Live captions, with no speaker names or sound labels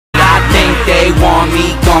they want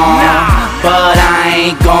me gone, but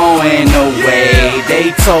I ain't going away.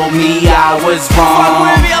 They told me I was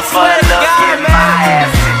wrong, but look at my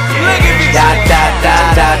ass today. Da da da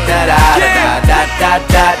da da da da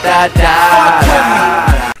da da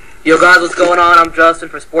da. Yo guys, what's going on? I'm Justin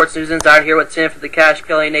for Sports News Insider here with Tim for the Cash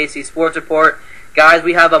Kelly and AC Sports Report. Guys,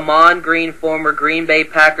 we have Ahman Green, former Green Bay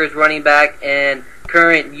Packers running back and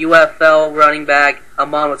current UFL running back.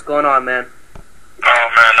 Ahman, what's going on, man? Oh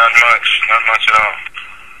man, not much at all.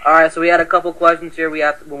 Alright, so we had a couple questions here we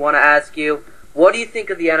want to ask you. What do you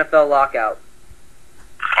think of the NFL lockout?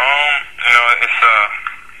 I'd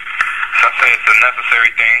say it's a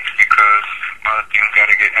necessary thing because a lot of things got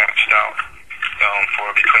to get hashed out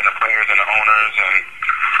between the players and the owners, and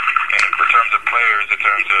in terms of players, in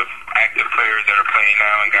terms of active players that are playing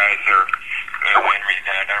now and guys that are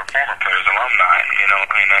former players, alumni.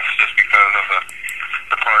 That's just because of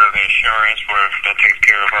the part of the insurance that takes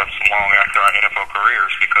care of us long after our NFL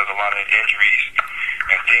careers, because a lot of injuries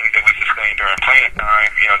and things that we sustain during playing time,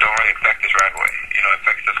 don't really affect us right away. It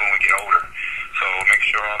affects us when we get older. So make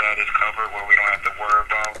sure all that is covered where we don't have to worry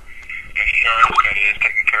about insurance that is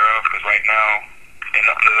taken care of, because right now, and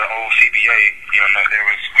up to the old CBA, we don't have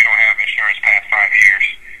insurance past 5 years,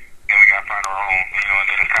 and we got to find our own, and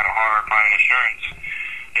then it's kind of hard finding insurance,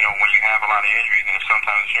 when you have a lot of injuries, and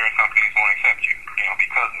sometimes insurance companies won't accept you,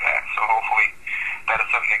 because of that. So hopefully that is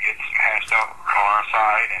something that gets hashed out on our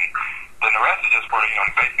side, and then the rest is just for,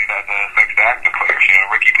 basically that affects the active players,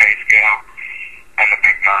 Ricky pay scale, and the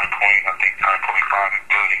big $9.5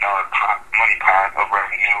 billion money pot of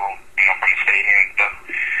revenue, from the stadium,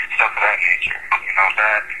 stuff of that nature.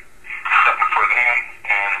 That something for them,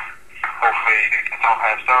 and hopefully it gets all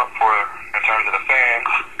hashed out in terms of the fans.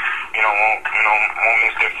 Won't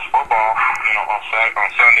miss their football, on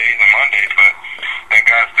Sundays and Mondays, but then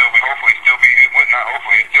guys it'll still be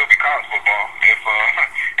college football if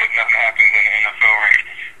nothing happens in the NFL right.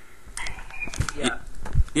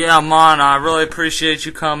 Yeah, Ahman, I really appreciate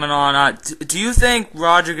you coming on. Do you think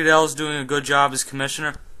Roger Goodell's doing a good job as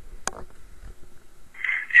commissioner?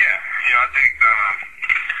 I think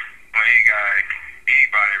when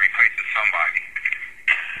anybody replaces somebody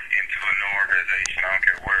into a new organization, I don't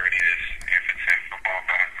care where it is, if it's in football,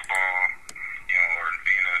 basketball, or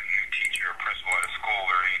being a new teacher or principal at a school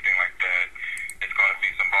or anything like that, it's going to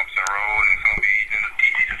be some bumps in the road, and it's going to be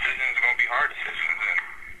easy decisions, it's going to be hard decisions, and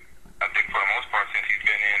I think for the most part, since he's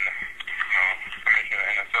been in, commissioner of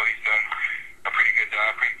the NFL, he's done a pretty good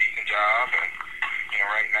job, pretty decent job, and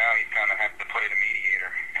right now he's kind of having to play the mediator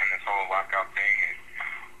in this whole lockout thing, and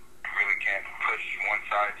really can't push one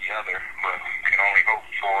side or the other, but you can only hope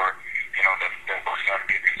for, that both sides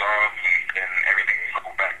get resolved, and then everything will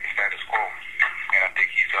go back to status quo, and I think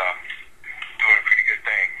he's doing a pretty good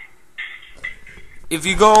thing. If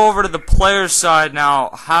you go over to the players' side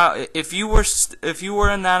now, if you were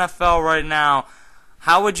in the NFL right now,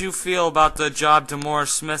 how would you feel about the job DeMaurice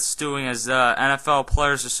Smith's doing as the NFL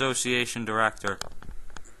Players Association director?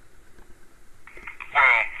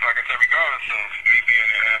 Well, like I said, regardless of me being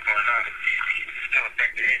in the NFL or not, it's still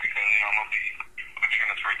affecting me because I'm a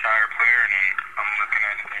retired player, and I'm looking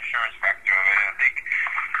at the insurance factor of it. And I think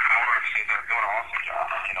DeMaurice is doing an awesome job.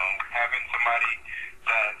 Having somebody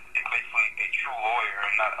that is basically a true lawyer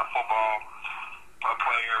and not a football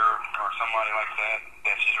player or somebody like that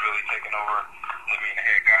that's just really taking over being the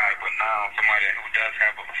head guy, but now somebody who does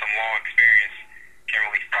have some law experience can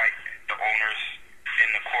really fight the owners in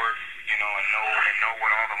the court, and know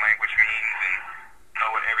what all the language means and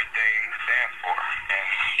know what everything stands for. And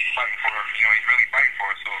he's fighting for us, he's really fighting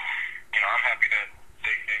for us. So, I'm happy that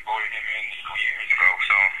they voted him in 2 years ago.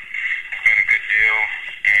 So it's been a good deal,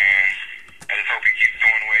 and I just hope he keeps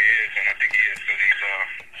doing the way he is, and I think he is, because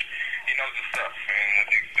he knows his stuff, and I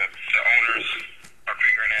think that the owners are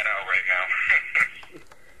figuring that out right now.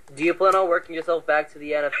 Do you plan on working yourself back to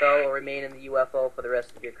the NFL or remain in the UFO for the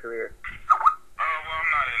rest of your career? I'm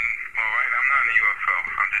not in the UFO.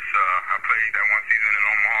 I played that one season in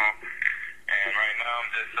Omaha, and right now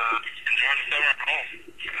I'm just enjoying the summer at home,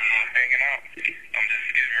 hanging out. I'm just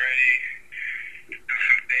getting ready to do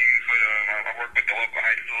some things with, I work with the local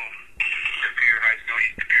high school, East Pier High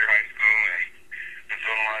School, and just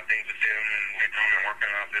doing a lot of things with them, and with them and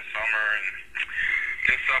working out this summer, and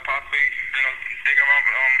just possibly, thinking about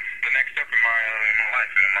the next step in my life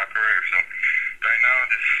and in my career. So right now,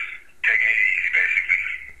 just taking it easy, basically.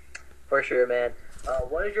 For sure, man.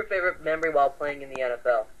 What is your favorite memory while playing in the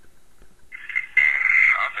NFL?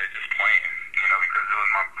 I'll say just playing, because it was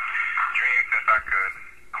my dream since I could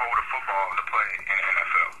hold a football to play in the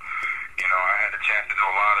NFL. I had a chance to do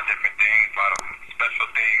a lot of different things, a lot of special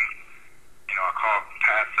things. I caught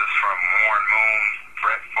passes performances from Warren Moon,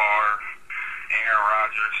 Brett Favre, Aaron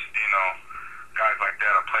Rodgers, guys like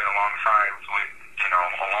that I played alongside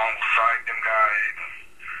them guys.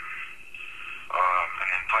 And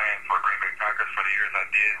then playing for Green Bay Packers for the years I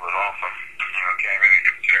did was awesome. Can't really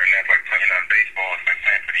consider that like playing on baseball. It's like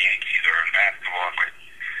playing for the Yankees or in basketball. It's like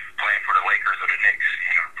playing for the Lakers or the Knicks.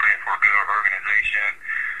 Playing for a good organization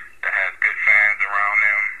that has good fans around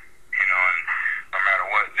them. And no matter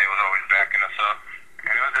what, they was always backing us up.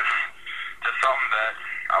 And it was just something that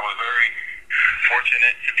I was very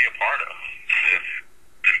fortunate to be a part of.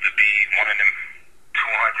 Just to be one of them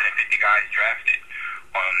 250 guys drafted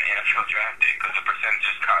on the NFL draft day, because the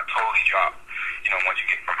percentages kind of totally drop, once you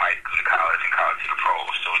get from high school to college and college to the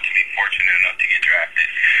pros. So to be fortunate enough to get drafted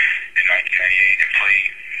in 1998 and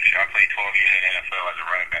I played 12 years in the NFL as a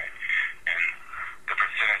running back. And the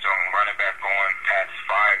percentage on running back going past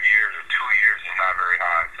 5 years or 2 years is not very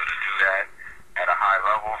high. So to do that at a high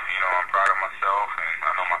level, I'm proud of myself, and I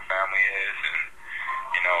know my family is, and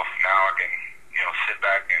now I can sit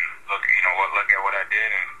back and look at what I did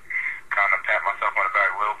and kind of pat myself on the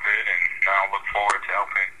back a little bit, and now I look forward to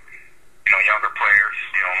helping younger players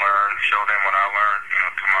learn, show them what I learned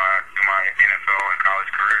through my NFL and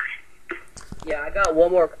college careers. Yeah, I got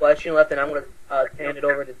one more question left, and I'm going to hand it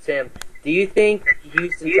over to Tim. Do you think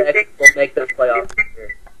Houston Texans will make the playoffs this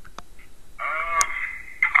year?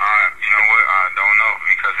 You know what? I don't know,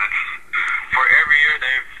 because it's for every year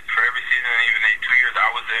for every season, even the 2 years I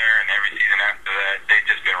was there, and every season after that, they've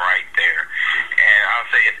just been right there. And I'll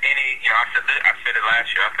say, if any, I said it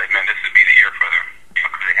last year. I said, man, this would be the year for them,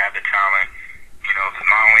 because they have the talent.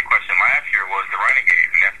 My only question last year was the running game,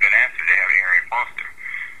 and that's been answered. They have Arian Foster.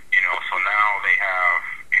 So now they have,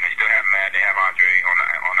 they still have Matt, they have Andre on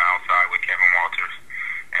the outside with Kevin Walters,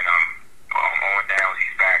 and Owen Downs,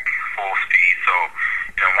 he's back full speed. So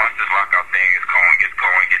once this lockout thing gets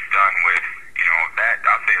done with, that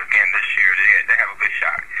I'll say again this year they have a good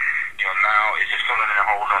shot. Now it's just filling in the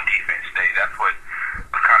holes on defense. That's what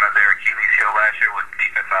was kind of their Achilles heel last year, was the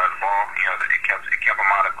defense out of the ball. It kept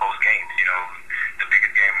them out of close games. The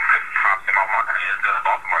biggest game that pops them out is the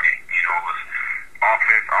Baltimore game. It was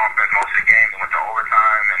offense most of the game. They went to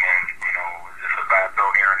overtime, and then it was just a bad throw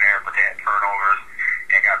here and there, but they had turnovers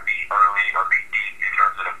and got beat early or beat deep in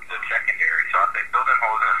terms of the secondary. So I think building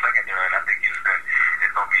holes in the secondary, and I think Houston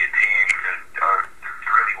is going to be a team to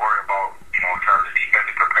really worry about, in terms of defense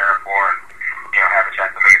to prepare for, and have a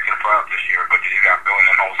chance to make it to the playoffs this year. But you just got building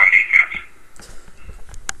them holes on defense.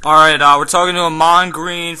 All right, we're talking to Ahman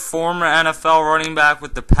Green, former NFL running back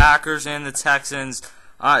with the Packers and the Texans.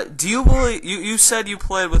 Do you believe you said you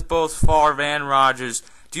played with both Favre and Rodgers?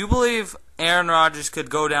 Do you believe Aaron Rodgers could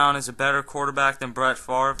go down as a better quarterback than Brett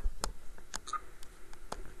Favre? Probably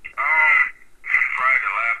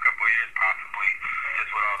the last couple of years, possibly. Just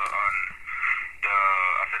with all the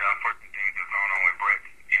unfortunate things that's going on with Brett.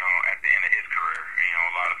 At the end of his career,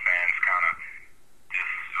 a lot of fans kind of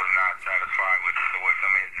just was not satisfied with some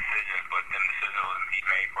of his decisions, but them decisions he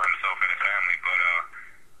made for himself and his family. But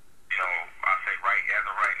I say as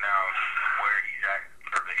of right now, where he's at,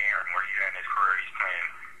 where he's at in his career, he's playing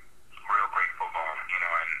real great football. And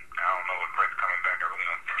I don't know if Brett's coming back. I really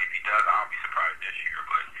don't. If he does, I'll be surprised this year.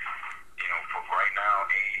 But for right now,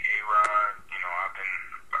 A-Rod, I've been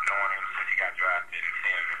knowing him since he got drafted and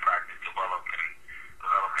seeing him in practice develop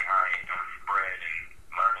behind Brett and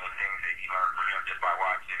learning the things that he learned from him just by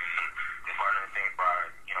watching, and just learning the things by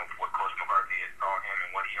what Coach McCarthy had taught him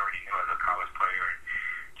and what he already knew as a college player, and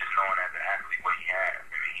just knowing as an athlete what he has.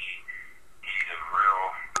 I mean, he's a real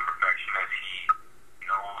perfectionist. He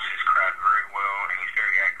knows his craft very well, and he's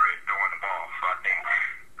very accurate at throwing the ball. So I think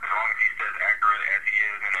as long as he stays accurate as he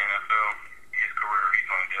is in the NFL, his career, he's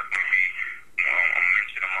going to definitely be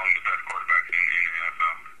mentioned among the best quarterbacks in the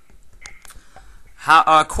NFL.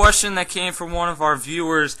 A question that came from one of our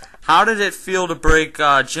viewers: how did it feel to break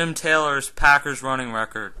Jim Taylor's Packers running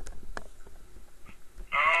record? It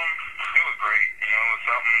was great. It was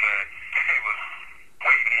something that it was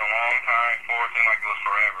waiting a long time for. It seemed like it was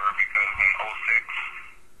forever, because in 06,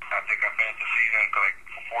 I think I finished the season like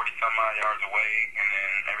 40-some odd yards away, and then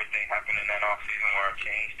everything happened in that offseason where I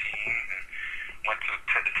changed teams and went to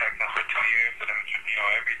the Texans for 2 years. So then,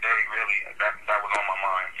 every day really that was on my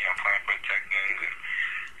mind. Playing for the Texans and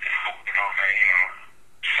just hoping,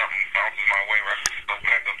 something bounces my way where I can go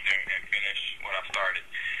back up there and finish what I started.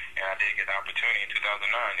 And I did get the opportunity in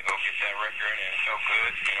 2009 to go get that record, and it felt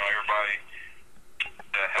good. Everybody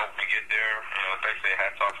that helped me get there, basically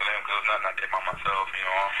hats off to them, because it was nothing I did by myself.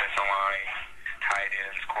 Offensive line, tight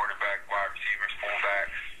ends, quarterback, wide receivers,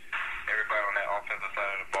 fullbacks, everybody on that offensive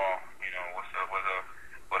side of the ball,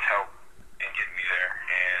 was help in getting me there.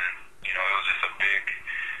 And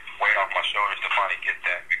finally get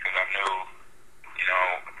that, because I knew,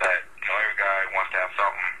 that, every guy wants to have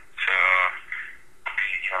something to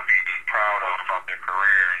be proud of about their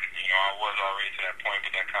career. And, I was already to that point,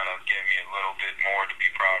 but that kind of gave me a little bit more to be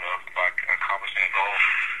proud of by accomplishing a goal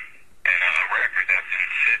and a record that's been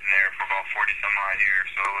sitting there for about 40-some odd years.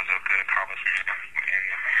 So it was a good accomplishment. And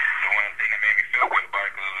the one thing that made me feel good about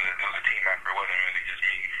it, because it was a team effort. It wasn't really just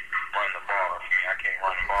me running the ball. For me, I can't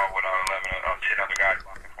run the ball without 11 or 10 other guys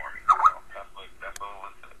blocking for me. So that's what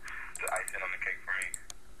was the icing on the cake for me.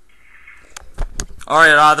 All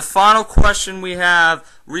right, the final question we have.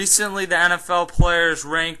 Recently, the NFL players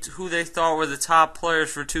ranked who they thought were the top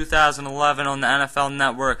players for 2011 on the NFL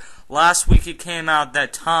Network. Last week, it came out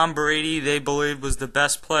that Tom Brady, they believed, was the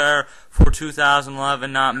best player for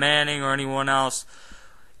 2011, not Manning or anyone else.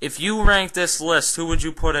 If you rank this list, who would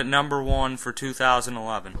you put at number 1 for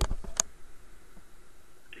 2011? Repeat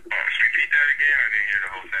that again? I didn't hear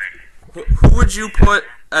the whole thing. Who would you put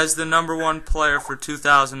as the number 1 player for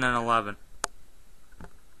 2011?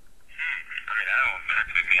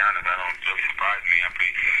 To be honest, that don't really surprise me.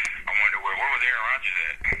 I wonder where was Aaron Rodgers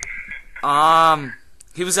at?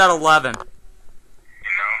 He was at 11. But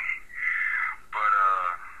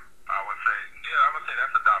I would say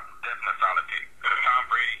that's a definite solid pick. Tom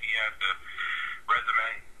Brady, he has the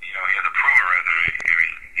resume. He has a proven resume.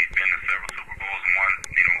 He's been to several Super Bowls and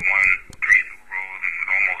won 3 Super Bowls and was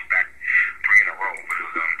almost back 3 in a row, but it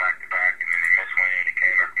was back to back, and then they missed one and he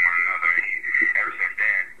came back from one another. And ever since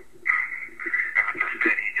then,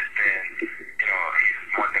 he's just been, he's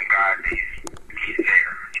one of them guys that he's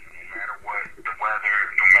there. No matter what the weather,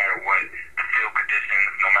 no matter what the field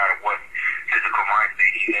conditions, no matter what physical mind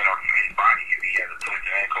state he's in or his body, if he has a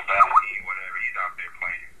twisted ankle, bad knee, whatever, he's out there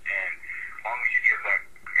playing. And as long as you give that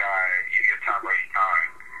guy, you give Tom Brady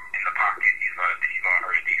time in the pocket, he's gonna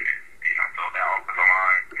hurt his defense. So that offensive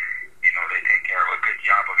line, they take care of a good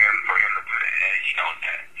job of him for him to do that, and he knows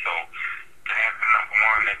that. So to have the number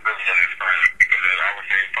 1, that really doesn't surprise me, because I would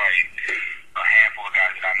say it's probably a handful of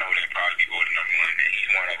guys that I know that probably be going to number 1, and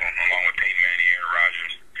he's one of them, along with Peyton Manning, Aaron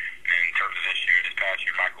Rodgers, and in terms of this year, this past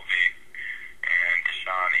year, Michael Vick, and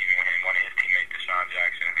Deshaun, even when one of his teammates, Deshaun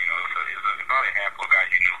Jackson, so it's probably a handful of guys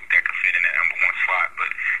you knew that could fit in that number 1 slot, but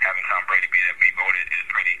having Tom Brady be voted is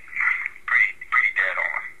pretty dead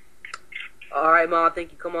on. All right, Mom.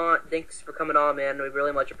 Thanks for coming on, man. We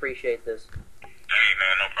really much appreciate this. Hey,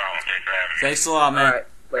 man, no problem. Thanks for having me. Thanks a lot, man. All right,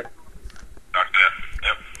 later. Talk to you.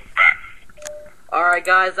 Yep. Bye. All right,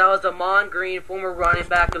 guys. That was Ahman Green, former running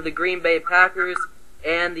back of the Green Bay Packers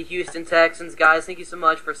and the Houston Texans. Guys, thank you so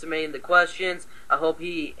much for submitting the questions. I hope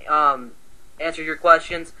he answered your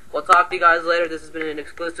questions. We'll talk to you guys later. This has been an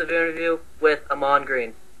exclusive interview with Ahman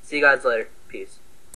Green. See you guys later. Peace.